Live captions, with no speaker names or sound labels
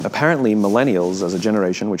Apparently, millennials as a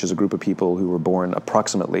generation, which is a group of people who were born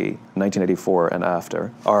approximately 1984 and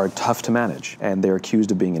after, are tough to manage, and they're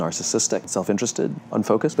accused of being narcissistic, self-interested,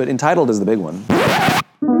 unfocused, but entitled is the big one.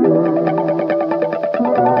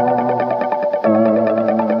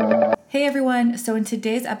 Hey everyone, so in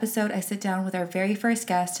today's episode, I sit down with our very first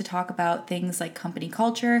guest to talk about things like company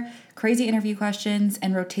culture, crazy interview questions,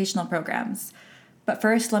 and rotational programs. But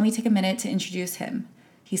first, let me take a minute to introduce him.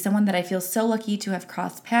 He's someone that I feel so lucky to have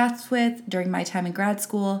crossed paths with during my time in grad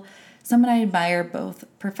school, someone I admire both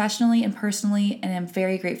professionally and personally, and am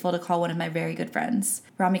very grateful to call one of my very good friends,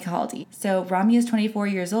 Rami Kahaldi. So Rami is 24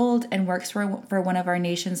 years old and works for one of our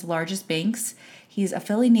nation's largest banks. He's a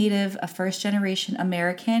Philly native, a first-generation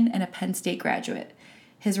American, and a Penn State graduate.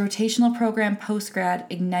 His rotational program post-grad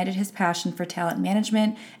ignited his passion for talent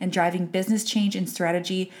management and driving business change and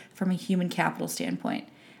strategy from a human capital standpoint.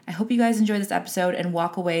 I hope you guys enjoy this episode and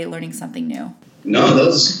walk away learning something new. No, that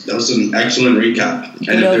was an excellent recap. And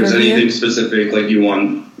if there's anything specific like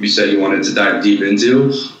you said you wanted to dive deep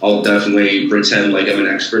into, I'll definitely pretend like I'm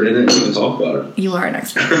an expert in it and talk about it. You are an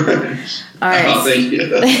expert. All right. Oh, thank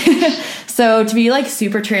you. So to be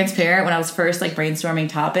super transparent, when I was first brainstorming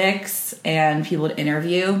topics and people to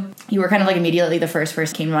interview, you were kind of immediately the first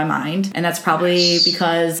person came to my mind. And that's probably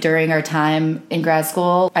because during our time in grad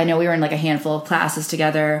school, I know we were in a handful of classes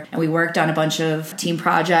together and we worked on a bunch of team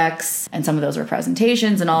projects, and some of those were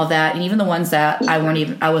presentations and all of that. And even the ones that I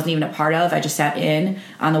wasn't even a part of, I just sat in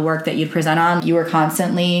on the work that you'd present on. You were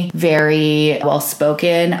constantly very well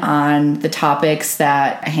spoken on the topics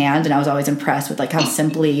at hand, and I was always impressed with how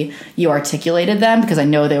simply you articulated them, because I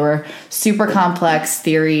know they were super complex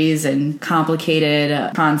theories and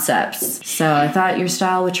complicated concepts. So I thought your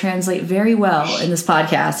style would translate very well in this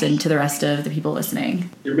podcast and to the rest of the people listening.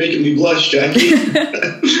 You're making me blush, Jackie.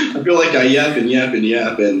 I feel like I yap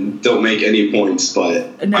and don't make any points,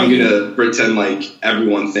 but no, I'm going to pretend like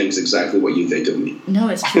everyone thinks exactly what you think of me. No,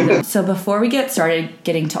 it's true. So before we get started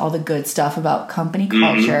getting to all the good stuff about company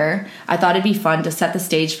culture, I thought it'd be fun to set the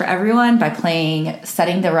stage for everyone by playing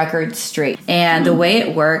Setting the Record Straight. And the way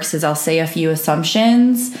it works is I'll say a few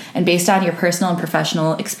assumptions, and based on your personal and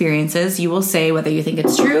professional experiences, you will say whether you think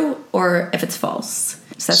it's true or if it's false.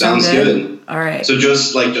 Does that sound good? All right. So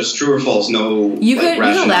just true or false, no. You could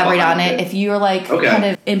elaborate on it. If you're okay, kind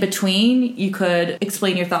of in between, you could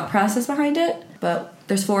explain your thought process behind it. But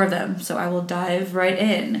there's 4 of them, so I will dive right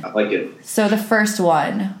in. I like it. So the first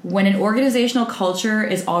one: when an organizational culture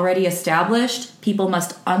is already established, people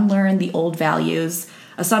must unlearn the old values,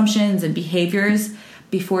 assumptions, and behaviors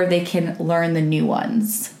before they can learn the new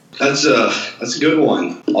ones. That's a good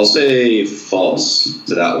one. I'll say false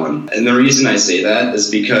to that one. And the reason I say that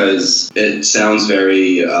is because it sounds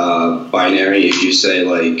very binary if you say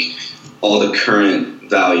all the current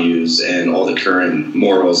values and all the current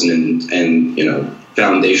morals and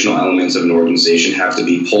foundational elements of an organization have to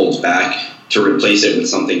be pulled back to replace it with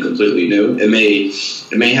something completely new. It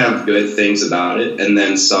may have good things about it, and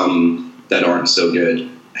then some that aren't so good.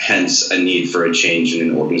 Hence a need for a change in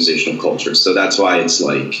an organizational culture. So that's why it's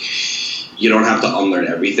you don't have to unlearn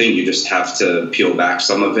everything. You just have to peel back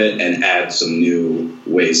some of it and add some new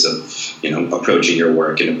ways of, approaching your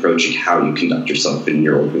work and approaching how you conduct yourself in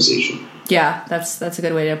your organization. Yeah, that's a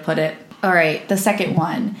good way to put it. All right, the second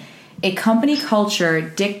one. A company culture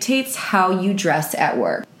dictates how you dress at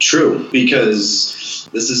work. True, because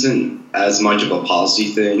this isn't as much of a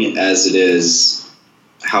policy thing as it is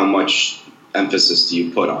how much emphasis do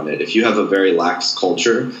you put on it. If you have a very lax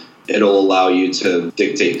culture, it'll allow you to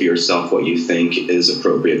dictate for yourself what you think is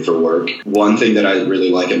appropriate for work. One thing that I really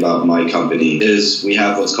like about my company is we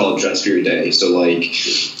have what's called dress for your day. So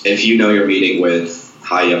if you're meeting with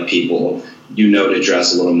high up people, to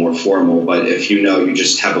dress a little more formal. But if you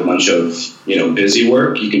just have a bunch of, busy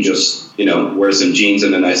work, you can just, wear some jeans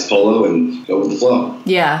and a nice polo and go with the flow.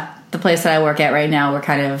 Yeah. The place that I work at right now, we're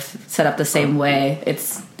kind of set up the same way.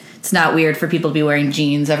 It's not weird for people to be wearing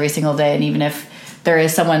jeans every single day. And even if there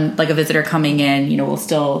is someone a visitor coming in, we'll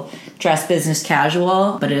still dress business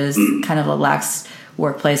casual, but it is kind of a lax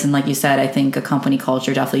workplace. And like you said, I think a company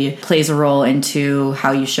culture definitely plays a role into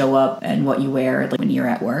how you show up and what you wear when you're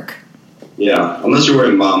at work. Yeah, unless you're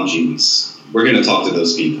wearing mom jeans. We're going to talk to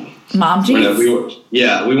those people. Mom jeans? We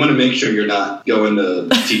want to make sure you're not going to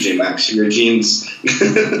TJ Maxx for your jeans.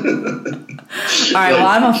 All right, well,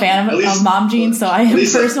 I'm a fan of mom jeans, so I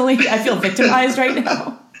feel victimized right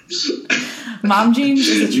now. Mom jeans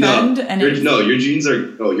is a trend, your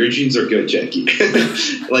jeans are good, Jackie.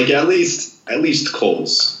 At least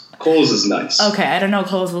Kohl's. Kohl's is nice. Okay, I don't know.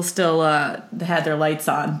 Kohl's will still have their lights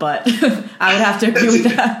on, but I would have to agree with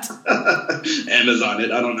that. Amazon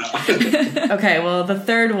it. I don't know. Okay, well, the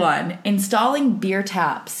third one. Installing beer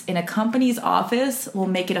taps in a company's office will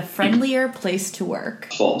make it a friendlier place to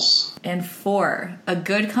work. False. And 4, a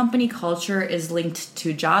good company culture is linked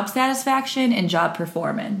to job satisfaction and job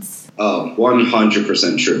performance. Oh,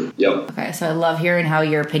 100% true. Yep. Okay, so I love hearing how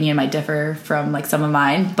your opinion might differ from like some of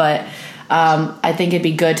mine, but I think it'd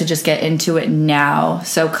be good to just get into it now.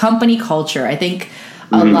 So company culture, I think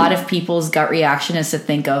a lot of people's gut reaction is to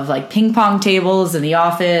think of like ping pong tables in the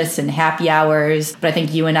office and happy hours. But I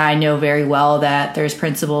think you and I know very well that there's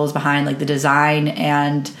principles behind like the design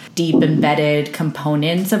and deep embedded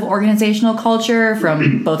components of organizational culture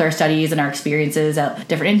from both our studies and our experiences at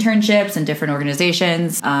different internships and different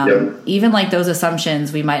organizations. Even like those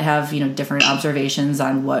assumptions, we might have, different observations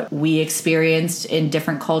on what we experienced in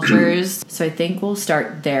different cultures. So I think we'll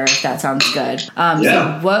start there if that sounds good.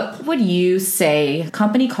 So what would you say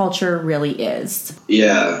company culture really is?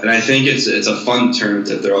 Yeah, and I think it's a fun term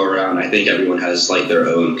to throw around. I think everyone has like their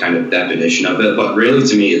own kind of definition of it, but really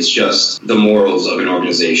to me it's just the morals of an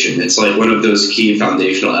organization. It's like one of those key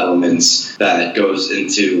foundational elements that goes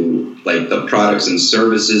into like the products and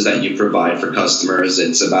services that you provide for customers.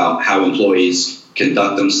 It's about how employees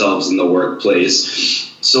conduct themselves in the workplace.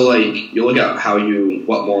 So like you look at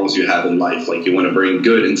what morals you have in life. Like you want to bring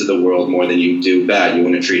good into the world more than you do bad. You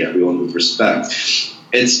want to treat everyone with respect.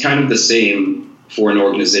 It's kind of the same for an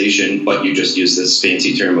organization, but you just use this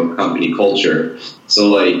fancy term of company culture. So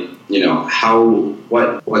like,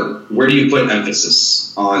 where do you put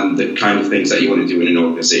emphasis on the kind of things that you want to do in an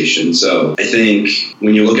organization? So I think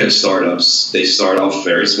when you look at startups, they start off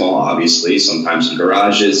very small, obviously, sometimes in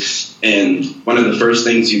garages. And one of the first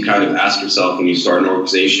things you kind of ask yourself when you start an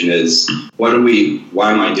organization is, why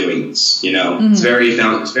am I doing this? It's very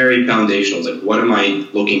foundational. It's like, what am I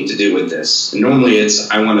looking to do with this? And normally it's,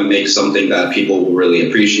 I want to make something that people will really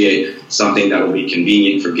appreciate, something that will be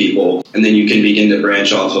convenient for people. And then you can begin to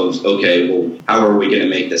branch off of, okay, well, how are we going to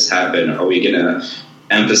make this happen? Are we going to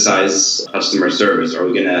emphasize customer service? Are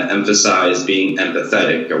we going to emphasize being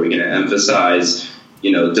empathetic? Are we going to emphasize,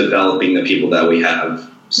 developing the people that we have?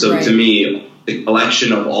 So To me, the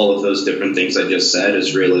collection of all of those different things I just said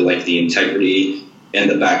is really like the integrity and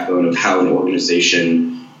the backbone of how an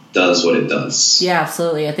organization does what it does. Yeah,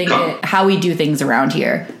 absolutely. I think how we do things around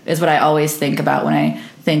here is what I always think about when I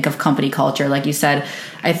think of company culture. Like you said,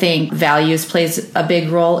 I think values plays a big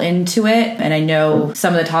role into it. And I know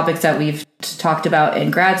some of the topics that we've talked about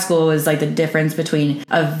in grad school is like the difference between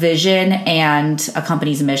a vision and a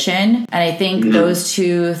company's mission. And I think those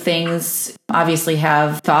two things obviously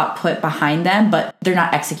have thought put behind them, but they're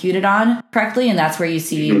not executed on correctly. And that's where you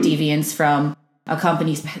see deviance from a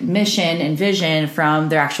company's mission and vision from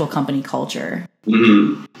their actual company culture.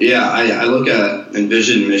 Mm-hmm. Yeah, I look at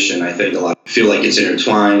vision, mission. I think a lot feel like it's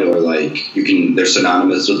intertwined, or like they're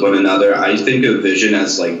synonymous with one another. I think of vision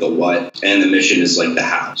as like the what, and the mission is like the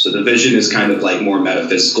how. So the vision is kind of like more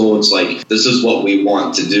metaphysical. It's like, this is what we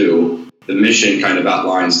want to do. The mission kind of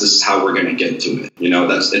outlines, this is how we're going to get to it.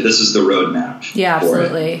 This is the roadmap. Yeah,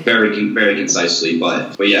 absolutely. Very, very concisely.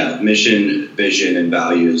 But yeah, mission, vision, and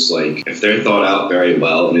values, like if they're thought out very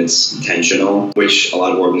well and it's intentional, which a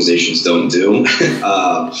lot of organizations don't do,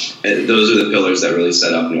 and those are the pillars that really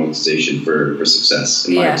set up an organization for success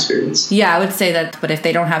in my experience. Yeah, I would say that, but if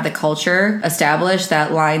they don't have the culture established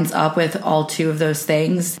that lines up with all two of those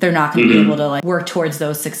things, they're not going to be able to like work towards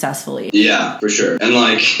those successfully. Yeah, for sure. And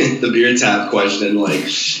like the beer tap question, like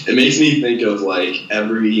it makes me think of like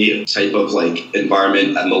every type of like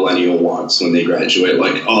environment a millennial wants when they graduate.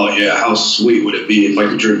 Like, oh yeah, how sweet would it be if I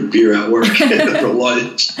could drink beer at work for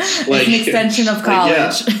lunch? Like it's an extension of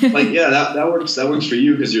college. That works for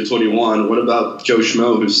you because you're 21. What about Joe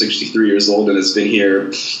Schmo, who's 63 years old and has been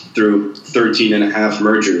here through 13 and a half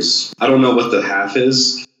mergers? I don't know what the half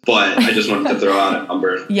is, but I just wanted to throw out a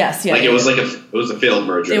number. Yes, yeah. Like it was a failed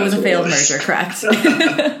merger. It was a failed merger, correct.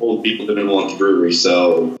 Old people didn't want the brewery,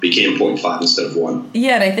 so it became 0.5 instead of 1.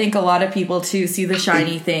 Yeah, and I think a lot of people too see the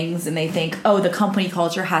shiny things and they think, oh, the company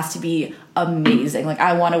culture has to be amazing. Like,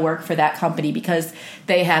 I want to work for that company because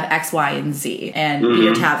they have X, Y, and Z. And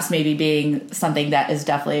beer taps maybe being something that is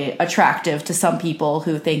definitely attractive to some people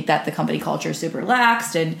who think that the company culture is super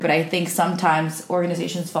relaxed. But I think sometimes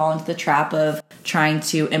organizations fall into the trap of trying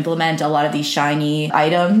to implement a lot of these shiny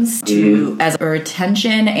items as a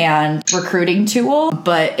retention and recruiting tool,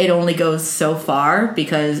 but it only goes so far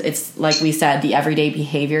because it's, like we said, the everyday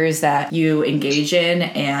behaviors that you engage in,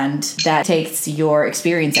 and that takes your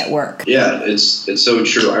experience at work. Yeah, it's so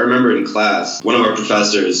true. I remember in class, one of our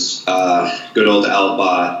professors, good old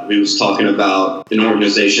Albot, he was talking about an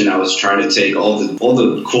organization that was trying to take all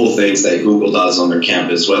the cool things that Google does on their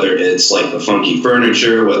campus, whether it's like the funky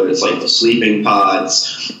furniture, whether it's like the sleeping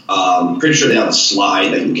pods. Pretty sure they have a slide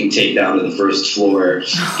that you can take down to the first floor,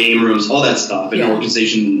 game rooms, all that stuff. And the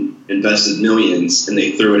organization invested millions, and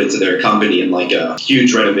they threw it into their company in like a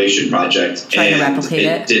huge renovation project. Trying to replicate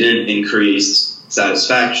it. It didn't increase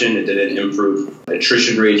satisfaction, it didn't improve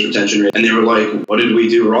attrition rates, retention rates, and they were like, what did we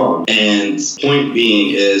do wrong? And point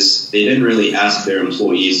being is they didn't really ask their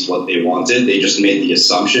employees what they wanted, they just made the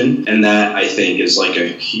assumption, and that I think is like a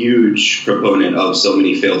huge proponent of so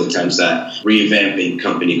many failed attempts at revamping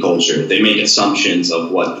company culture. They make assumptions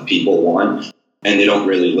of what the people want, and they don't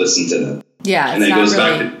really listen to them. Yeah, and it's that not goes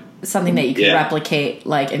really back to something that you can replicate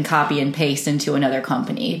like and copy and paste into another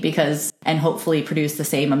company and hopefully produce the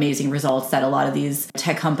same amazing results that a lot of these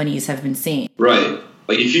tech companies have been seeing. Right.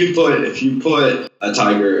 Like if you put a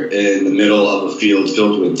tiger in the middle of a field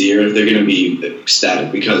filled with deer, they're going to be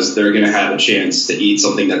ecstatic because they're going to have a chance to eat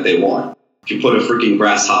something that they want. If you put a freaking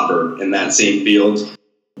grasshopper in that same field,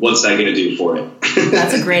 what's that going to do for it?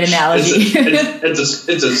 That's a great analogy.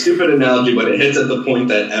 it's a stupid analogy, but it hits at the point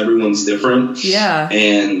that everyone's different. Yeah.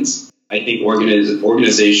 And I think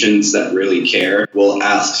organizations that really care will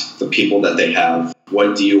ask the people that they have,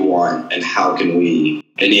 what do you want and how can we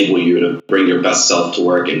enable you to bring your best self to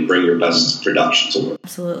work and bring your best production to work?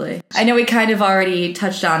 Absolutely. I know we kind of already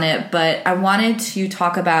touched on it, but I wanted to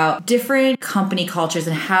talk about different company cultures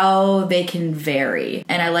and how they can vary.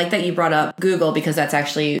 And I like that you brought up Google because that's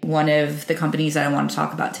actually one of the companies that I want to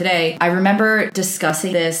talk about today. I remember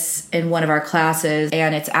discussing this in one of our classes,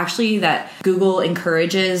 and it's actually that Google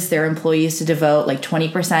encourages their employees to devote like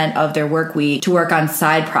 20% of their work week to work on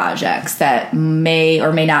side projects that may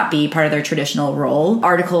or may not be part of their traditional role.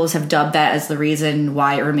 Articles have dubbed that as the reason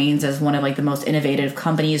why it remains as one of like the most innovative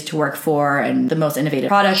companies to work for, and the most innovative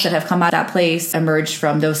products that have come out of that place emerged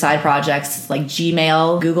from those side projects like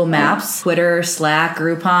Gmail, Google Maps, Twitter, Slack,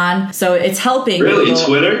 Groupon. So it's helping. Really? Google.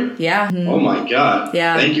 Twitter? Yeah. Oh my God.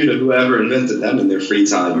 Yeah. Thank you to whoever invented them in their free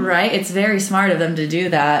time. Right. It's very smart of them to do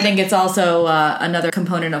that. I think it's also another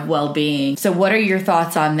component of well-being. So what are your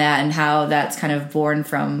thoughts on that and how that's kind of born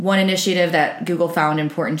from one initiative that Google found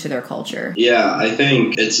important to their culture? Yeah, I think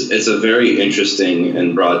it's a very interesting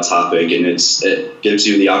and broad topic, and it gives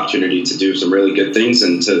you the opportunity to do some really good things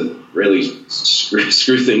and to really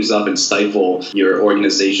screw things up and stifle your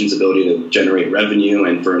organization's ability to generate revenue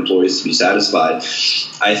and for employees to be satisfied.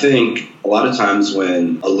 I think a lot of times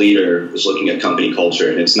when a leader is looking at company culture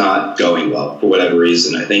and it's not going well for whatever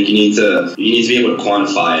reason, I think you need to be able to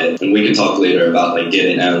quantify it. And we can talk later about like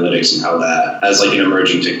data and analytics and how that, as like an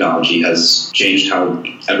emerging technology, has changed how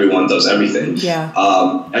everyone does everything. Yeah.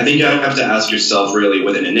 I think you have to ask yourself really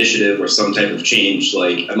with an initiative or some type of change,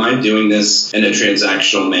 like, am I doing this in a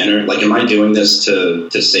transactional manner? Like, am I doing this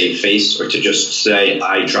to save face or to just say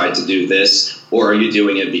I tried to do this? Or are you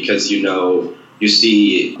doing it because you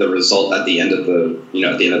see the result at the end of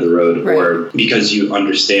the road, right, or because you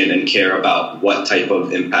understand and care about what type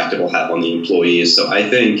of impact it will have on the employees? So I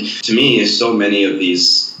think, to me, so many of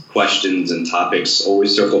these questions and topics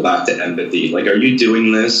always circle back to empathy. Like, are you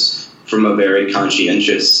doing this from a very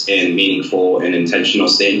conscientious and meaningful and intentional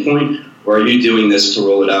standpoint? Or are you doing this to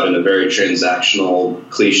roll it out in a very transactional,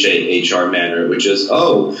 cliche HR manner, which is,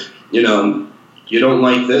 you don't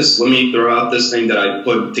like this? Let me throw out this thing that I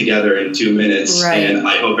put together in 2 minutes, right, and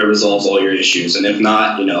I hope it resolves all your issues. And if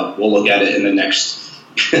not, we'll look at it in the next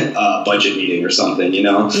budget meeting or something,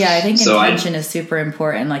 Yeah, I think intention is super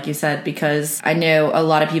important, like you said, because I know a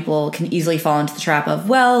lot of people can easily fall into the trap of,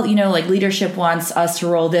 like leadership wants us to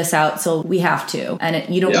roll this out, so we have to.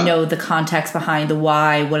 And you don't know the context behind the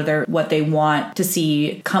why, what they want to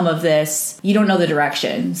see come of this. You don't know the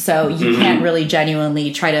direction. So you can't really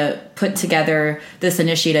genuinely try to put together this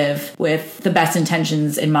initiative with the best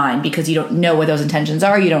intentions in mind, because you don't know what those intentions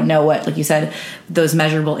are. You don't know what, like you said, those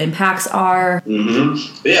measurable impacts are.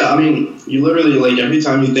 Yeah, I mean, you literally, like, every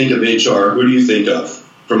time you think of HR, who do you think of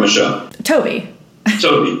from a show? Toby.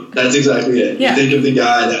 Toby. That's exactly it. Yeah. You think of the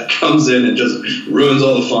guy that comes in and just ruins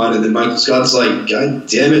all the fun, and then Michael Scott's like, God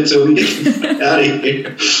damn it, Toby, get out of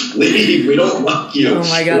here. Leave. We don't like you. Oh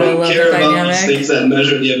my God, we I don't love care the about dynamic. these things that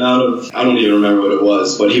measure the amount of, I don't even remember what it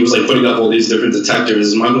was, but he was like putting up all these different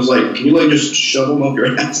detectors, and Michael's like, can you like just shove them up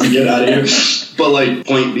your ass and get out of here? But like,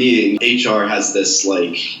 point being, HR has this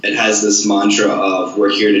mantra of, we're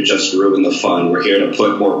here to just ruin the fun. We're here to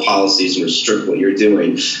put more policies and restrict what you're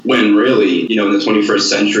doing. When really, in the 21st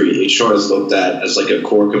century, HR is looked at as like a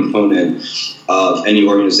core component of any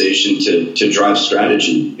organization to drive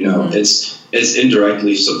strategy. It's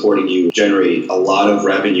indirectly supporting you generate a lot of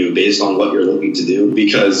revenue based on what you're looking to do,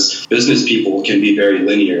 because business people can be very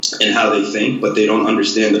linear in how they think, but they don't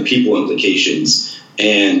understand the people implications.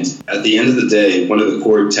 And at the end of the day, one of the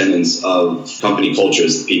core tenets of company culture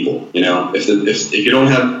is the people. If you don't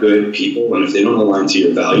have good people and if they don't align to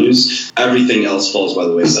your values, everything else falls by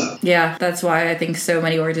the wayside. Yeah, that's why I think so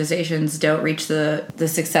many organizations don't reach the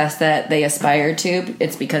success that they aspire to.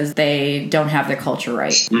 It's because they don't have their culture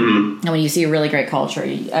right. Mm-hmm. And when you see a really great culture,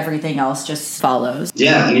 everything else just follows.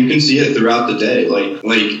 Yeah, and you can see it throughout the day. Like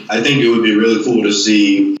I think it would be really cool to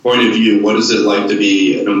see point of view. What is it like to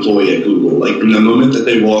be an employee at Google? Like from the moment that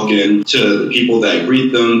they walk in, to the people that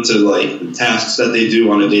greet them, to like the tasks that they do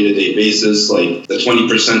on a day-to-day basis, like the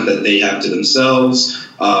 20% that they have to themselves,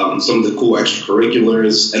 some of the cool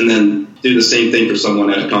extracurriculars, and then do the same thing for someone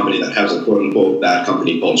at a company that has a quote-unquote bad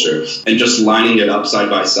company culture, and just lining it up side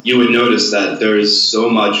by side. You would notice that there is so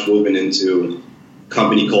much woven into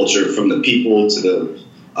company culture, from the people to the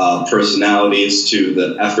personalities to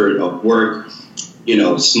the effort of work,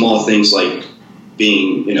 small things like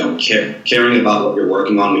being, caring about what you're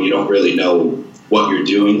working on when you don't really know what you're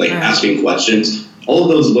doing, like asking questions, all of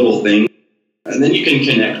those little things. And then you can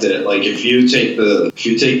connect it. Like if you take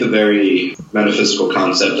the very metaphysical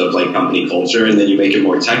concept of like company culture and then you make it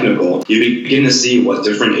more technical, you begin to see what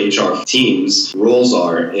different HR teams' roles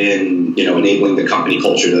are in, enabling the company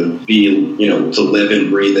culture to be, to live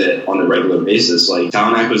and breathe it on a regular basis. Like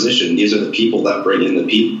talent acquisition, these are the people that bring in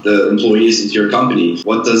the employees into your company.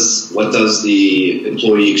 What does the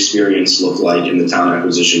employee experience look like in the talent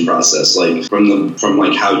acquisition process? Like from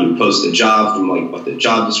like how you post a job, from like what the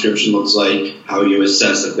job description looks like, how you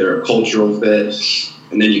assess if they're a cultural fit,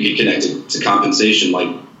 and then you can connect it to compensation,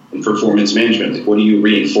 like in performance management. Like what are you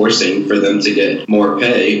reinforcing for them to get more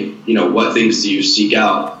pay? What things do you seek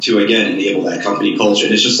out to, again, enable that company culture?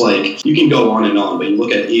 And it's just like, you can go on and on, but you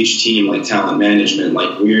look at each team, like talent management,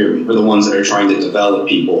 like we're the ones that are trying to develop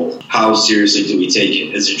people. How seriously do we take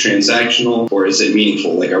it? Is it transactional or is it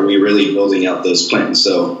meaningful? Like, are we really building out those plans?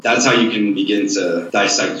 So that's how you can begin to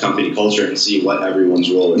dissect company culture and see what everyone's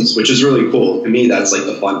role is, which is really cool. To me, that's like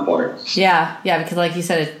the fun part. Yeah, because like you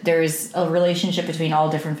said, there's a relationship between all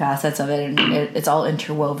different facets of it, and it's all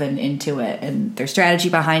interwoven into it, and there's strategy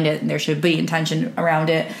behind it, and there should be intention around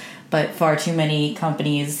it, but far too many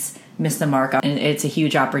companies miss the mark on it, and it's a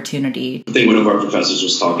huge opportunity. I think one of our professors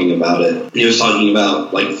was talking about it. He was talking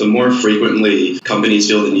about like the more frequently companies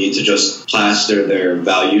feel the need to just plaster their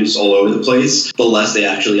values all over the place, the less they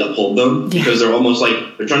actually uphold them, because they're almost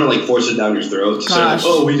like they're trying to like force it down your throat to say like,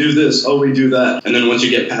 oh, we do this, oh, we do that, and then once you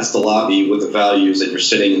get past the lobby with the values and you're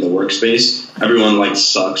sitting in the workspace, everyone like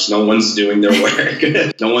sucks. No one's doing their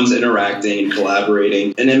work. No one's interacting and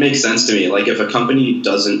collaborating, and it makes sense to me. Like if a company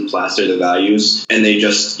doesn't plaster the values and they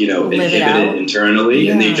just inhibit it internally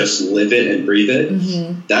and they just live it and breathe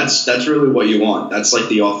it, that's really what you want. That's like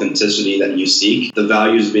the authenticity that you seek. The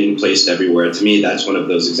values being placed everywhere. To me, that's one of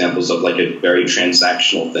those examples of like a very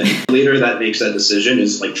transactional thing. The leader that makes that decision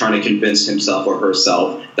is like trying to convince himself or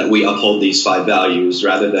herself that we uphold these 5 values,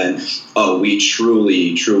 rather than, oh, we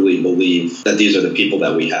truly believe that these are the people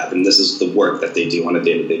that we have and this is the work that they do on a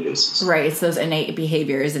day-to-day basis. Right. It's those innate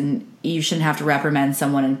behaviors, and you shouldn't have to reprimand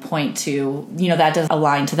someone and point to, that doesn't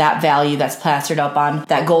align to that value that's plastered up on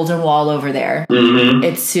that golden wall over there. Mm-hmm.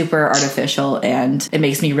 It's super artificial, and it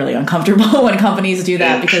makes me really uncomfortable when companies do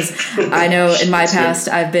that, because I know in my past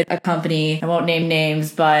I've been a company, I won't name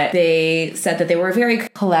names, but they said that they were a very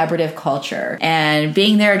collaborative culture, and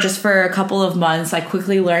being there just for a couple of months, I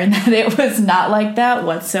quickly learned that it was not like that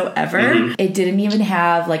whatsoever. Mm-hmm. It didn't even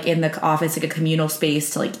have like in the office like a communal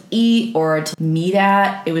space to like eat or to meet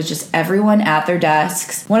at. It was just everyone at their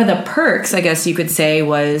desks. One of the perks, I guess you could say,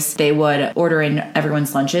 was they would order in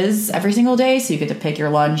everyone's lunches every single day. So you get to pick your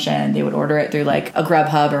lunch and they would order it through like a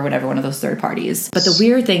Grubhub or whatever, one of those third parties. But the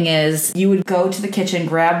weird thing is you would go to the kitchen,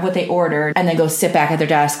 grab what they ordered, and then go sit back at their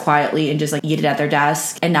desk quietly and just like eat it at their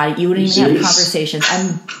desk. And you wouldn't even have conversations.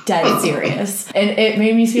 I'm dead serious. And it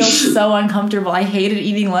made me feel so uncomfortable. I hated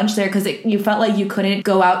eating lunch there because you felt like you couldn't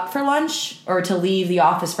go out for lunch or to leave the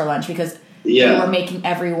office for lunch because they were making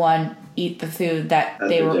everyone eat the food that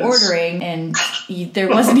they were ordering, and there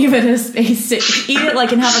wasn't even a space to eat it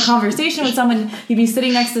like and have a conversation with someone. You'd be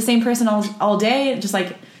sitting next to the same person all day, just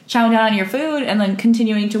like chowing down on your food and then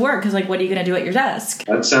continuing to work because like what are you going to do at your desk?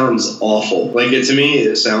 That sounds awful. Like to me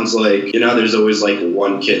it sounds like, there's always like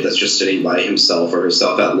one kid that's just sitting by himself or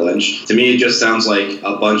herself at lunch. To me it just sounds like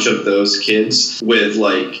a bunch of those kids with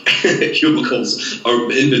like cubicles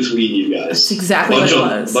are in between you guys. That's exactly what it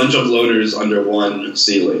was. Bunch of loners under one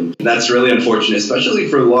ceiling. That's really unfortunate, especially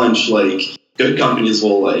for lunch. Like good companies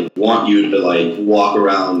will like want you to like walk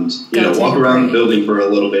around the building for a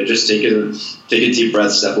little bit, just take a deep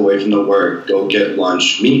breath, step away from the work, go get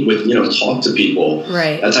lunch, meet with, talk to people.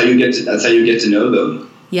 Right. That's how you get to know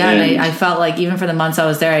them. Yeah, and I felt like even for the months I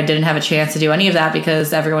was there, I didn't have a chance to do any of that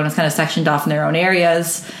because everyone was kind of sectioned off in their own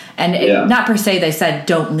areas. And not per se they said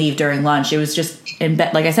don't leave during lunch. It was just,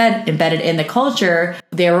 like I said, embedded in the culture.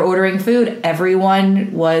 They were ordering food.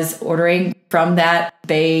 Everyone was ordering from that.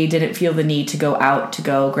 They didn't feel the need to go out to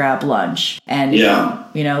go grab lunch. And, you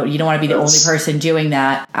don't want to be the only person doing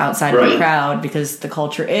that outside of the crowd because the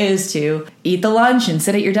culture is to eat the lunch and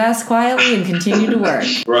sit at your desk quietly and continue to work.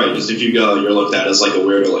 Right. Just if you go, you're looked at as like a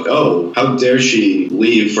weirdo, like, oh, how dare she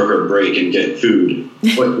leave for her break and get food?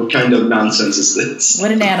 What kind of nonsense is this?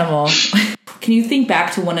 What an animal. Can you think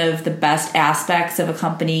back to one of the best aspects of a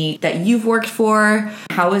company that you've worked for?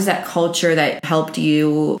 How is that culture that helped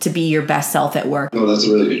you to be your best self at work? Oh, that's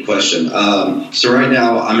a really good question. So right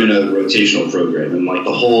now I'm in a rotational program, and like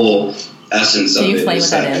the whole essence of it. Can you explain what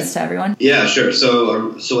that is to everyone? Yeah, sure.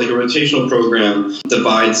 So like a rotational program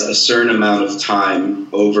divides a certain amount of time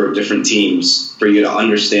over different teams for you to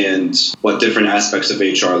understand what different aspects of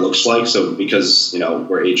HR looks like. So because,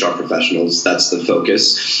 we're HR professionals, that's the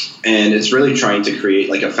focus. And it's really trying to create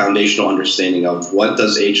like a foundational understanding of what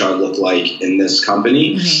does HR look like in this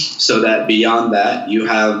company, so that beyond that, you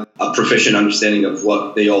have a proficient understanding of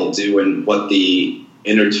what they all do and what the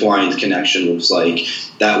intertwined connection looks like.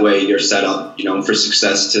 That way you're set up, for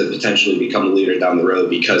success to potentially become a leader down the road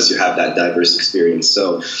because you have that diverse experience.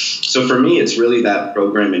 So for me, it's really that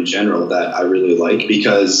program in general that I really like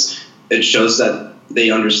because it shows that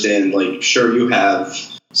they understand, like, sure, you have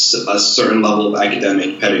a certain level of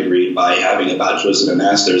academic pedigree by having a bachelor's and a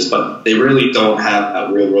master's, but they really don't have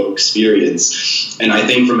that real world experience. And I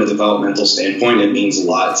think from a developmental standpoint, it means a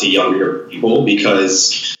lot to younger people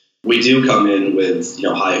because we do come in with,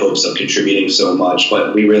 high hopes of contributing so much,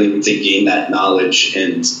 but we really need to gain that knowledge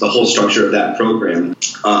and the whole structure of that program.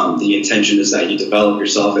 The intention is that you develop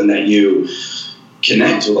yourself and that you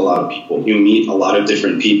connect with a lot of people. You meet a lot of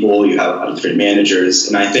different people. You have a lot of different managers.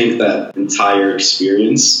 And I think that entire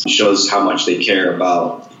experience shows how much they care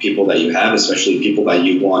about people that you have, especially people that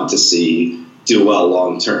you want to see do well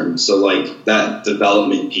long term. So like that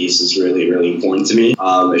development piece is really, really important to me.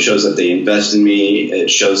 It shows that they invest in me.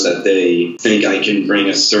 It shows that they think I can bring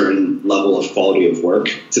a certain level of quality of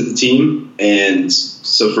work to the team. And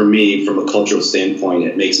so for me, from a cultural standpoint,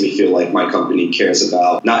 it makes me feel like my company cares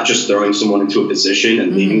about not just throwing someone into a position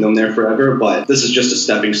and leaving them there forever, but this is just a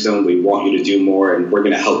stepping stone. We want you to do more and we're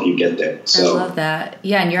going to help you get there. So I love that.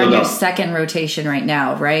 Yeah. And you're on your second rotation right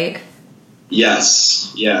now, right?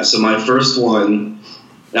 Yes. Yeah. So my first one,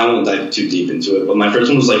 I won't dive too deep into it, but my first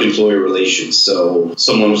one was like employee relations. So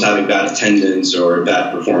someone was having bad attendance or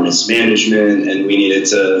bad performance management, and we needed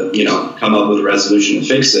to, come up with a resolution to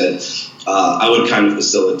fix it. I would kind of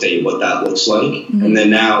facilitate what that looks like. And then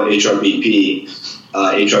now HRBP,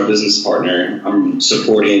 HR business partner, I'm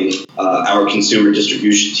supporting our consumer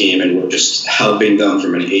distribution team, and we're just helping them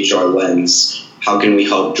from an HR lens. How can we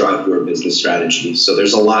help drive your business strategy? So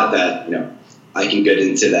there's a lot that, I can get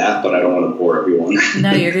into that, but I don't want to bore everyone.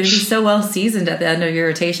 No, you're going to be so well seasoned at the end of your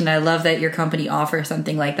rotation. I love that your company offers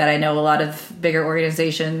something like that. I know a lot of bigger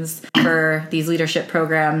organizations for these leadership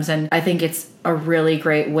programs, and I think it's a really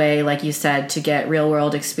great way, like you said, to get real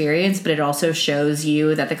world experience, but it also shows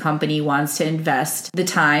you that the company wants to invest the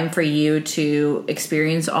time for you to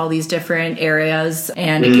experience all these different areas,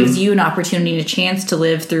 and it gives you an opportunity and a chance to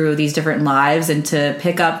live through these different lives and to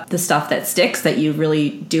pick up the stuff that sticks that you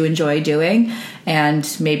really do enjoy doing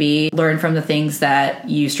and maybe learn from the things that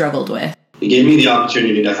you struggled with. It gave me the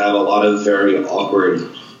opportunity to have a lot of very awkward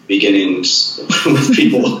beginnings with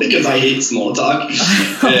people because I hate small talk.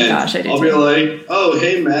 I'll be like, "Oh,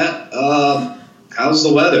 hey Matt, how's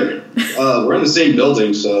the weather? We're in the same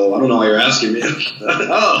building, so I don't know why you're asking me."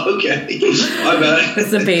 Oh, okay. My bad.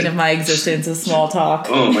 It's the bane of my existence is small talk.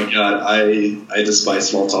 Oh my god, I despise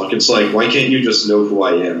small talk. It's like, why can't you just know who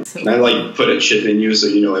I am? Can I like put a chip in you so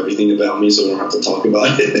you know everything about me so we don't have to talk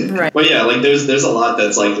about it? Right. But yeah, like there's a lot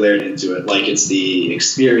that's like layered into it. Like it's the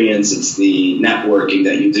experience, it's the networking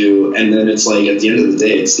that you do, and then it's like at the end of the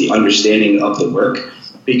day, it's the understanding of the work.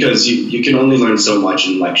 Because you can only learn so much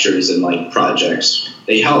in lectures and like projects.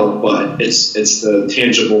 They help, but it's the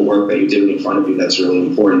tangible work that you do in front of you that's really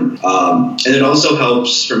important. And it also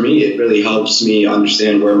helps, for me, it really helps me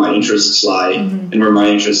understand where my interests lie and where my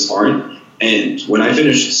interests aren't. And when I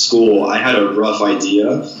finished school, I had a rough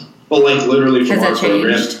idea, but like literally from our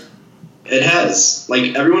program, it has.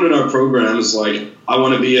 Like everyone in our program is like, I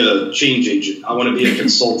want to be a change agent. I want to be a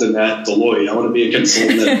consultant at Deloitte. I want to be a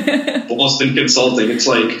consultant at Boston Consulting. It's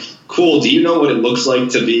like, cool. Do you know what it looks like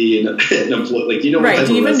to be an employee? Like, do you know what type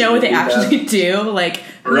do you of even know what they have? actually do? Like,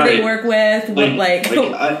 who they work with?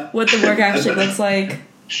 What the work actually looks like?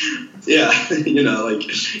 Yeah, you know, like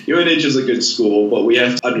UNH is a good school, but we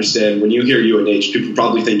have to understand when you hear UNH, people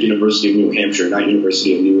probably think University of New Hampshire, not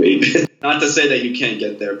University of New Haven. Not to say that you can't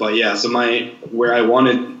get there, but yeah. So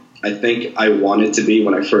I think I wanted to be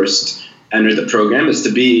when I first entered the program is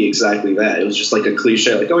to be exactly that. It was just like a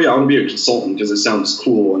cliche, like, oh yeah, I want to be a consultant because it sounds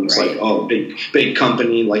cool, and it's like, oh, big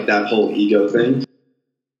company, like that whole ego thing.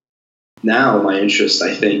 Now my interest,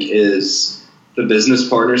 I think, is the business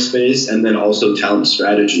partner space, and then also talent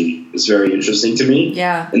strategy is very interesting to me.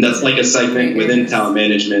 Yeah. And that's like a segment within talent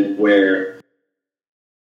management where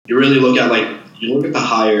you really look at the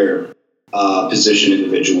higher position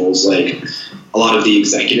individuals, like a lot of the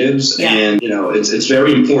executives. Yeah. And, you know, it's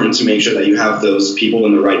very important to make sure that you have those people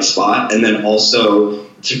in the right spot, and then also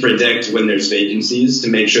to predict when there's vacancies to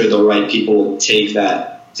make sure the right people take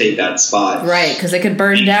that spot. Right, because it could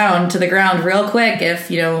burn down to the ground real quick if,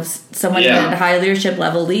 you know, someone at a high leadership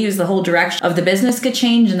level leaves. The whole direction of the business could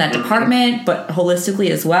change in that department, but holistically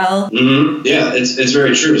as well. Mm-hmm. Yeah, it's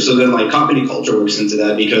very true. So then, like, company culture works into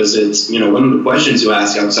that because it's, you know, one of the questions you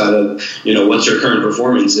ask outside of, you know, what's your current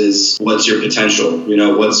performance is what's your potential? You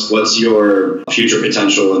know, what's your future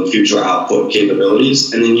potential and future output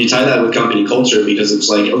capabilities? And then you tie that with company culture because it's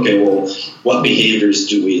like, okay, well, what behaviors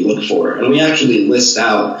do we look for? And we actually list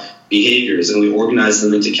out behaviors and we organize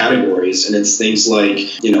them into categories, and it's things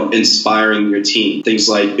like, you know, inspiring your team, things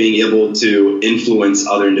like being able to influence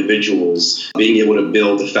other individuals, being able to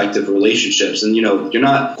build effective relationships. And, you know, you're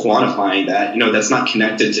not quantifying that, you know, that's not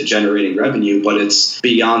connected to generating revenue, but it's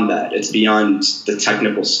beyond that. It's beyond the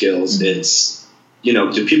technical skills. Mm-hmm. It's, you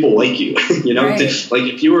know, do people like you? You know, right. Like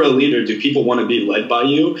if you were a leader, do people want to be led by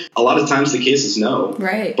you? A lot of times the case is no.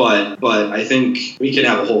 Right. But I think we can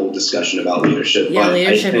have a whole discussion about leadership. Yeah, but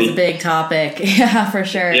leadership is a big topic. Yeah, for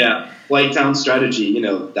sure. Yeah. Like talent strategy, you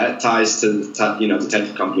know, that ties to the type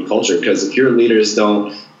of company culture, because if your leaders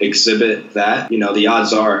don't exhibit that, you know, the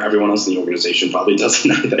odds are everyone else in the organization probably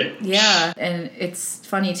doesn't either. Yeah, and it's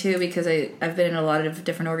funny too because I've been in a lot of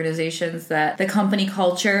different organizations that the company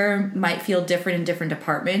culture might feel different in different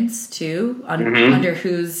departments too, under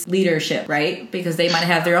whose leadership, right? Because they might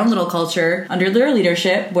have their own little culture under their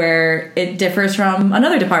leadership where it differs from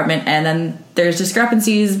another department, and then there's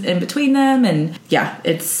discrepancies in between them, and yeah,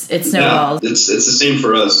 it snowballs. Yeah, it's the same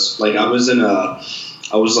for us. Like I was in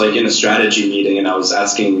a strategy meeting, and I was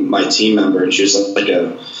asking my team member, and she was like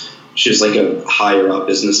a higher up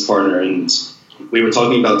business partner, and we were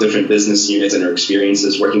talking about different business units and her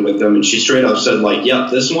experiences working with them, and she straight up said, like,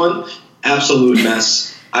 yep, this one, absolute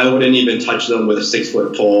mess. I wouldn't even touch them with a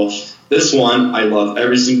 6-foot pole. This one, I love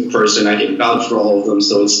every single person. I can vouch for all of them.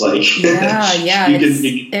 So it's like,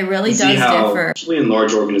 it really does differ. Especially in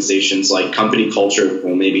large organizations, like company culture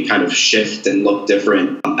will maybe kind of shift and look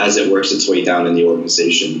different as it works its way down in the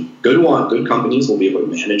organization. Good companies will be able to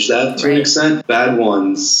manage that to an extent. Bad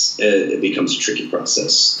ones, it becomes a tricky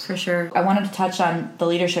process. For sure. I wanted to touch on the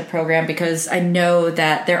leadership program because I know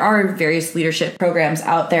that there are various leadership programs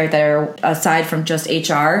out there that are aside from just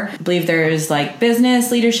HR. I believe there's like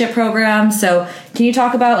business leadership programs. So can you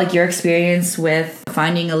talk about like your experience with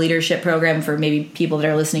finding a leadership program for maybe people that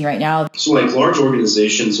are listening right now? So like large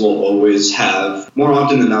organizations will always have, more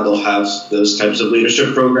often than not, they'll have those types of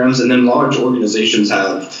leadership programs. And then large organizations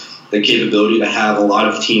have the capability to have a lot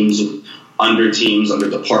of teams, under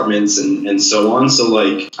departments and so on. So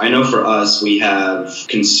like, I know for us, we have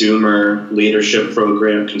consumer leadership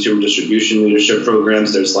program, consumer distribution leadership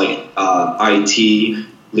programs. There's like IT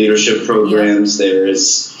leadership programs. Yeah.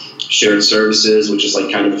 There's shared services, which is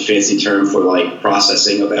like kind of a fancy term for like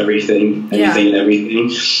processing of everything and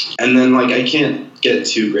everything. And then like I can't get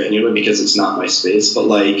too granular because it's not my space, but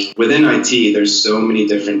like within IT, there's so many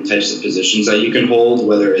different types of positions that you can hold,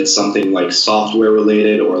 whether it's something like software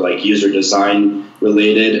related or like user design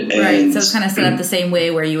related. And right. So it's kind of set up the same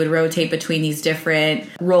way where you would rotate between these different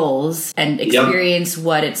roles and experience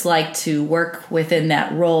what it's like to work within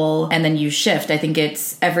that role. And then you shift. I think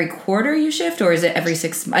it's every quarter you shift, or is it every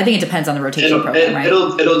 6 months? I think it depends on the rotation program, right?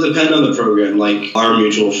 It'll depend on the program. Like our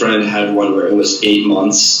mutual friend had one where it was 8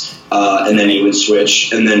 months. And then he would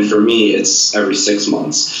switch. And then for me, it's every 6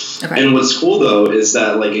 months. Okay. And what's cool, though, is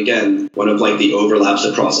that, like, again, one of, like, the overlaps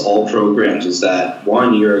across all programs is that,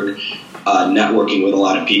 one, you're networking with a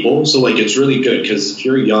lot of people. So, like, it's really good because if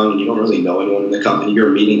you're young and you don't really know anyone in the company,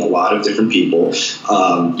 you're meeting a lot of different people.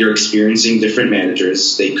 You're experiencing different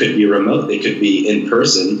managers. They could be remote. They could be in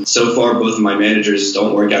person. So far, both of my managers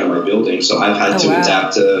don't work out of my building. So I've had to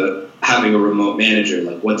adapt to having a remote manager.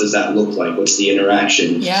 Like, what does that look like? What's the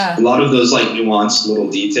interaction? Yeah. A lot of those like nuanced little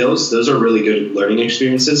details, those are really good learning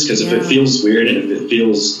experiences, because if it feels weird and if it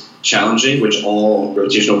feels challenging, which all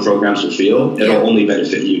rotational programs will feel, it'll only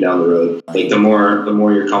benefit you down the road. Like the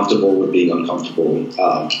more you're comfortable with being uncomfortable,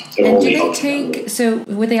 it'll only help. So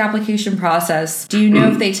with the application process, do you know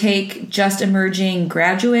if they take just emerging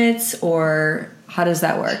graduates, or how does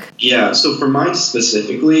that work? Yeah, so for mine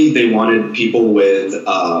specifically, they wanted people with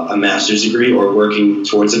a master's degree or working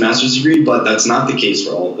towards a master's degree, but that's not the case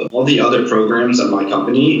for all of them. All the other programs at my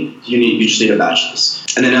company, you just need a bachelor's.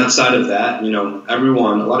 And then outside of that, a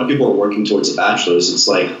lot of people are working towards a bachelor's. It's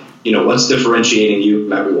like, what's differentiating you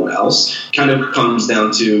from everyone else kind of comes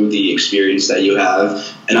down to the experience that you have.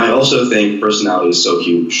 And I also think personality is so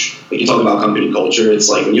huge. Like you talk about company culture, it's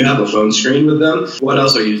like when you have a phone screen with them, what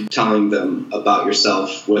else are you telling them about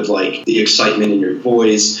yourself with like the excitement in your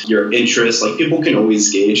voice, your interest? Like people can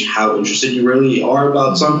always gauge how interested you really are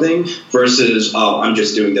about something versus, oh, I'm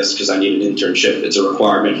just doing this because I need an internship. It's a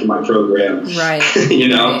requirement for my program. Right.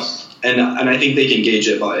 Right. And I think they can gauge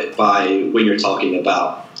it by when you're talking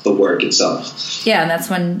about the work itself. Yeah, and that's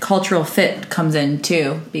when cultural fit comes in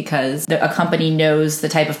too, because a company knows the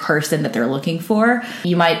type of person that they're looking for.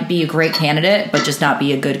 You might be a great candidate, but just not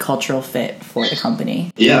be a good cultural fit for the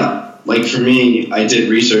company. Yeah. Like for me, I did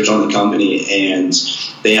research on the company and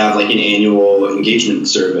they have like an annual engagement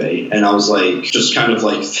survey. And I was like, just kind of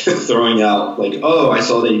like throwing out like, oh, I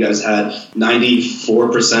saw that you guys had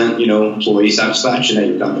 94%, employee satisfaction at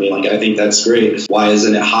your company. Like, I think that's great. Why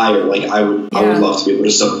isn't it higher? Like I would love to be able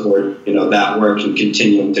to support, that work and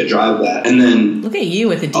continuing to drive that. And then look at you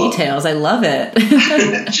with the details. I love it.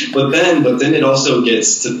 but then it also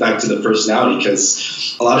gets back to the personality,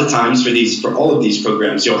 because a lot of times for all of these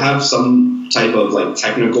programs, you'll have some type of like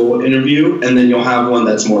technical interview, and then you'll have one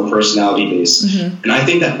that's more personality based. Mm-hmm. And I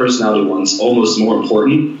think that personality one's almost more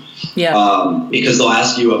important. Yeah. Because they'll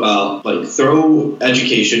ask you about like throw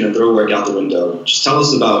education and throw work out the window. Just tell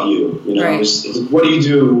us about you. Right. What do you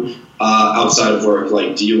do outside of work?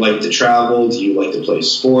 Like, do you like to travel? Do you like to play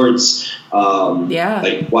sports?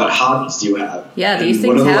 Like, what hobbies do you have? Yeah, these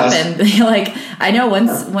things happen. Like, I know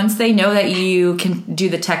once they know that you can do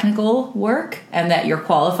the technical work and that you're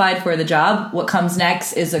qualified for the job, what comes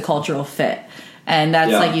next is a cultural fit. And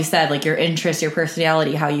that's like you said, like your interest, your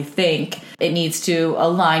personality, how you think. It needs to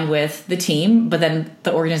align with the team, but then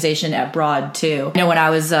the organization at broad too. When I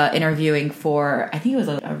was interviewing for, I think it was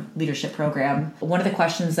a leadership program, one of the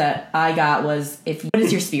questions that I got was, what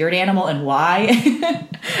is your spirit animal and why?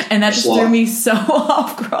 And that just threw me so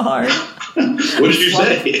off guard. What did you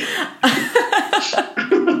say?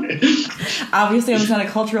 Obviously, I was not a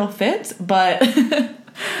cultural fit, but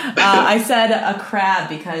I said a crab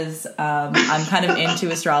because I'm kind of into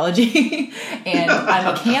astrology, and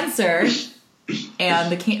I'm a Cancer,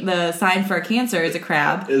 and the sign for a Cancer is a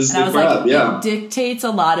crab. Is and I was crab, like, it dictates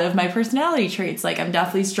a lot of my personality traits. Like, I'm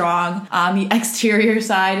definitely strong on the exterior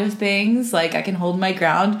side of things. Like, I can hold my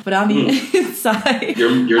ground, but on the inside,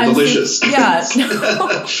 you're delicious. Yeah,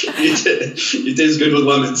 you taste good with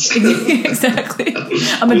lemons. Exactly.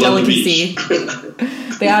 I'm a delicacy.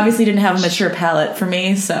 They obviously didn't have a mature palate for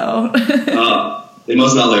me, so. They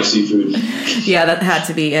must not like seafood. Yeah, that had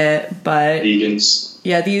to be it. But vegans.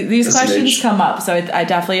 Yeah, these questions come up, so I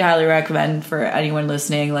definitely highly recommend for anyone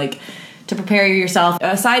listening, like, to prepare yourself.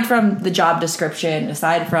 Aside from the job description,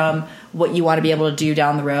 aside from what you want to be able to do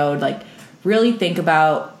down the road, like, really think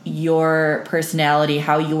about your personality,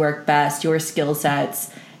 how you work best, your skill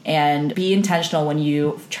sets, and be intentional when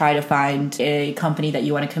you try to find a company that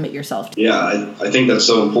you want to commit yourself to. Yeah, I think that's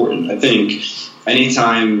so important. I think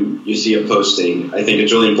anytime you see a posting, I think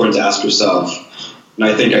it's really important to ask yourself, and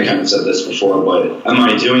I think I kind of said this before, but am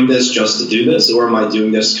I doing this just to do this, or am I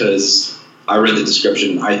doing this because I read the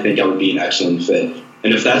description and I think I would be an excellent fit?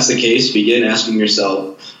 And if that's the case, begin asking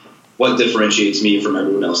yourself, what differentiates me from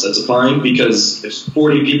everyone else that's applying? Because if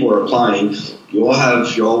 40 people are applying,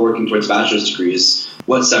 you're all working towards bachelor's degrees.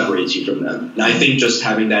 What separates you from them? And I think just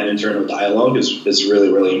having that internal dialogue is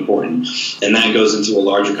really, really important. And that goes into a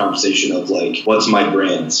larger conversation of like, what's my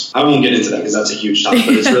brand? I won't get into that because that's a huge topic,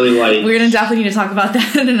 but it's really like... We're going to definitely need to talk about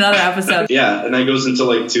that in another episode. Yeah, and that goes into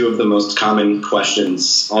like two of the most common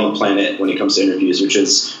questions on the planet when it comes to interviews, which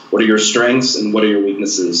is, what are your strengths and what are your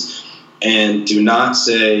weaknesses? And do not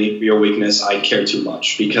say your weakness, I care too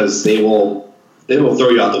much, because they will throw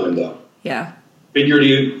you out the window. Yeah.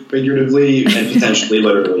 Figuratively and potentially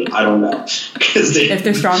literally. I don't know. If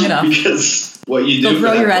they're strong enough. Because what you do... They'll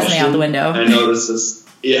throw your resume out the window. I know this is...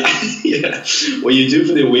 Yeah. What you do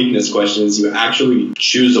for the weakness question is you actually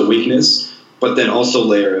choose a weakness, but then also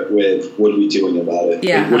layer it with, what are you doing about it?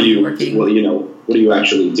 Yeah, what are you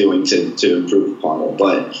actually doing to improve upon it?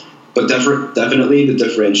 But definitely the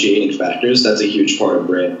differentiating factors, that's a huge part of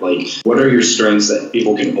brand. Like, what are your strengths that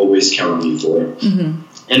people can always count on you for? Mm-hmm.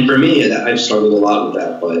 And for me, I've struggled a lot with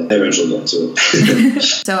that, but I eventually got to it.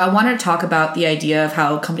 So I wanted to talk about the idea of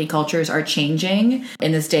how company cultures are changing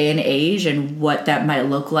in this day and age and what that might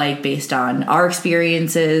look like based on our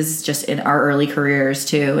experiences just in our early careers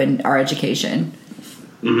too and our education.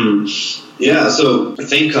 Mm-hmm. Yeah, so I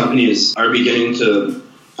think companies are beginning to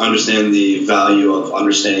understand the value of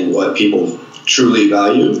understanding what people truly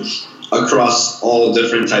value across all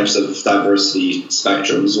different types of diversity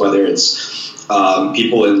spectrums, whether it's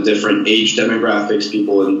people in different age demographics,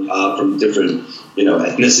 people from different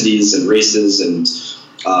ethnicities and races and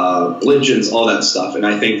religions, all that stuff. And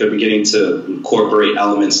I think they're beginning to incorporate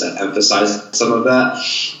elements that emphasize some of that.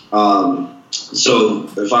 So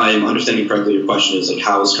if I'm understanding correctly, your question is like,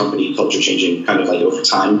 how is company culture changing kind of like over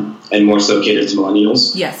time and more so catered to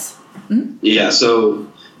millennials? Yes. Mm-hmm. Yeah. So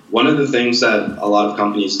one of the things that a lot of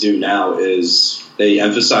companies do now is they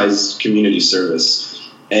emphasize community service.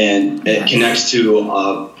 And it connects to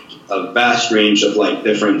a vast range of like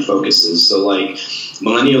different focuses. So like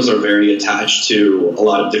millennials are very attached to a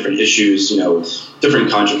lot of different issues, different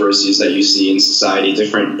controversies that you see in society,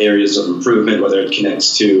 different areas of improvement, whether it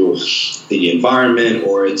connects to the environment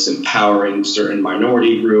or it's empowering certain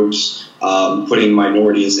minority groups, putting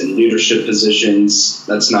minorities in leadership positions.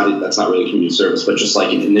 That's not really community service, but just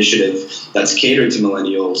like an initiative that's catered to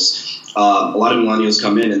millennials. A lot of millennials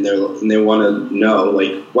come in and they want to know,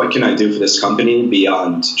 like, what can I do for this company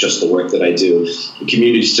beyond just the work that I do?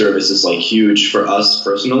 Community service is like huge for us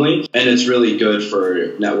personally, and it's really good for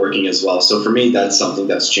networking as well. So for me, that's something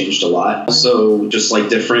that's changed a lot. Also, just like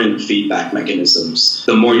different feedback mechanisms.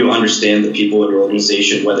 The more you understand the people in your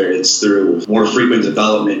organization, whether it's through more frequent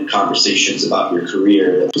development conversations about your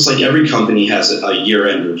career, it's like every company has a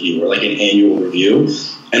year-end review or like an annual review.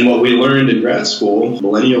 And what we learned in grad school,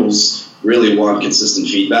 millennials really want consistent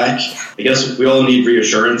feedback. I guess we all need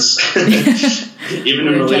reassurance. Even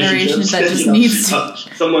in relationships, that just needs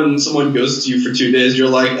someone ghosts you for 2 days, you're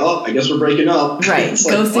like, oh, I guess we're breaking up. Right.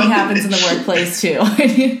 Ghosting happens in the workplace too.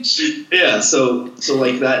 Yeah, so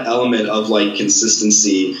like that element of like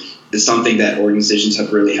consistency is something that organizations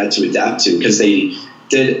have really had to adapt to, because they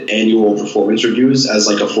did annual performance reviews as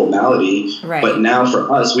like a formality, right. But now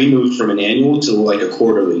for us, we moved from an annual to like a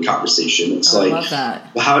quarterly conversation. It's I love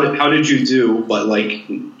that. Well, how did you do? But like,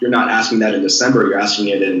 you're not asking that in December, you're asking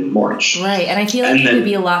it in March. Right. And I feel like you could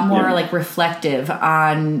be a lot more like reflective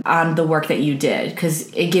on the work that you did,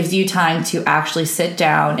 because it gives you time to actually sit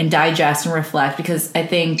down and digest and reflect, because I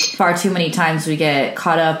think far too many times we get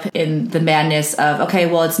caught up in the madness of, okay,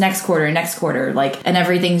 well, it's next quarter, like, and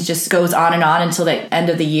everything just goes on until the end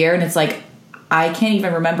of the year, and it's like, I can't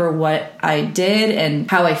even remember what I did and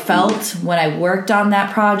how I felt when I worked on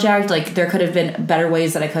that project. Like, there could have been better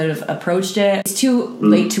ways that I could have approached it. It's too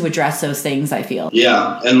late to address those things, I feel.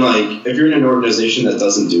 Yeah, and like, if you're in an organization that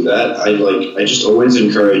doesn't do that, I just always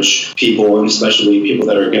encourage people, and especially people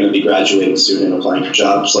that are going to be graduating soon and applying for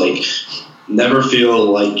jobs, like, never feel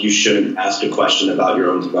like you shouldn't ask a question about your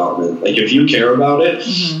own development. Like, if you care about it,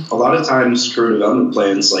 a lot of times career development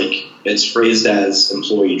plans, like, it's phrased as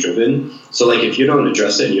employee driven. So like, if you don't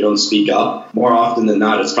address it and you don't speak up, more often than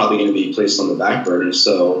not, it's probably going to be placed on the back burner.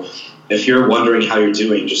 So if you're wondering how you're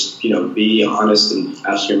doing, just, be honest and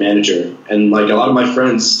ask your manager. And like, a lot of my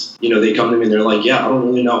friends, they come to me and they're like, yeah, I don't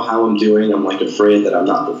really know how I'm doing. I'm like afraid that I'm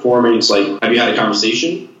not performing. It's like, have you had a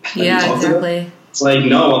conversation? Yeah, exactly. It's like,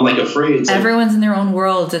 no, I'm like afraid. It's everyone's in their own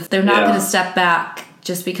world. If they're not going to step back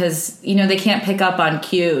just because, you know, they can't pick up on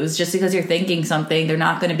cues. Just because you're thinking something, they're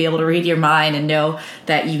not going to be able to read your mind and know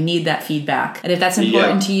that you need that feedback. And if that's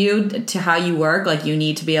important to you, to how you work, like, you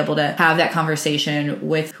need to be able to have that conversation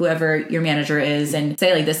with whoever your manager is and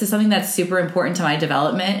say, like, this is something that's super important to my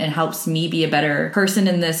development and helps me be a better person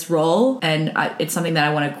in this role. And it's something that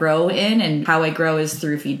I want to grow in, and how I grow is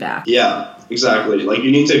through feedback. Yeah, exactly. Like,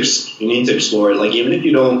 you need to explore it. Like, even if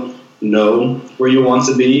you don't know where you want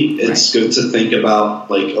to be, it's good to think about,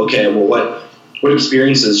 like, okay, well, what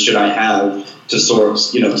experiences should I have to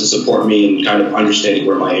support me in kind of understanding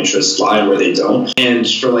where my interests lie and where they don't. And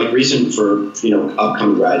for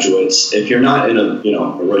upcoming graduates, if you're not in a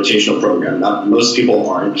rotational program, most people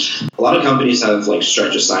aren't. A lot of companies have like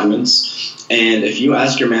stretch assignments. And if you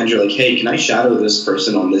ask your manager, like, hey, can I shadow this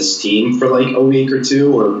person on this team for like a week or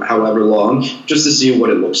two or however long, just to see what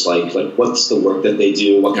it looks like what's the work that they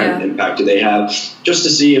do, what kind of impact do they have, just to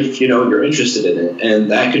see if, you're interested in it.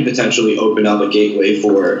 And that could potentially open up a gateway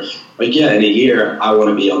for, like, in a year, I want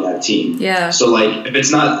to be on that team. Yeah. So, like, if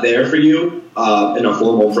it's not there for you in a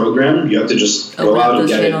formal program, you have to just go out and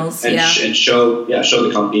get channels. And show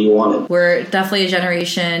the company you want it. We're definitely a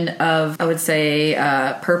generation of, I would say,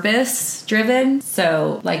 purpose driven.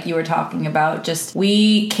 So, like you were talking about, just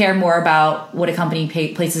we care more about what a company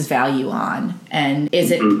places value on. And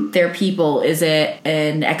is it their people? Is it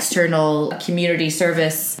an external community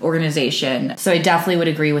service organization? So I definitely would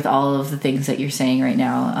agree with all of the things that you're saying right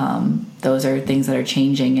now. Those are things that are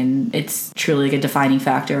changing, and it's truly like a defining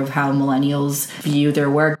factor of how millennials view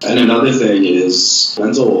their work. And another thing is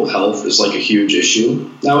mental health is like a huge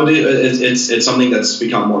issue nowadays. It's something that's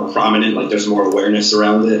become more prominent. Like, there's more awareness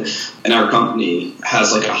around it. And our company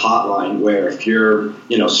has like a hotline where if you're,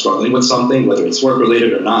 struggling with something, whether it's work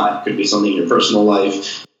related or not, it could be something in your personal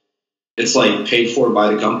life, it's like paid for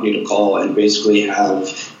by the company to call and basically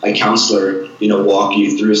have a counselor, walk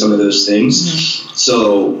you through some of those things. Mm-hmm.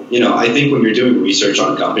 So, I think when you're doing research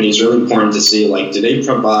on companies, it's really important to see, like, do they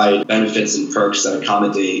provide benefits and perks that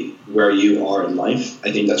accommodate where you are in life?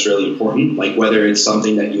 I think that's really important. Like, whether it's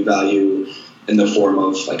something that you value in the form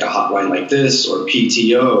of like a hotline like this or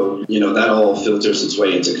PTO, that all filters its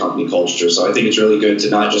way into company culture. So I think it's really good to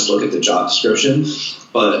not just look at the job description,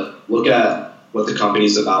 but look at what the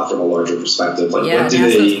company's about from a larger perspective. Like, what do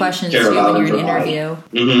they care about and provide?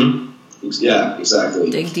 Mm-hmm. Yeah,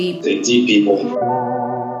 exactly. Dig deep. Dig deep, people.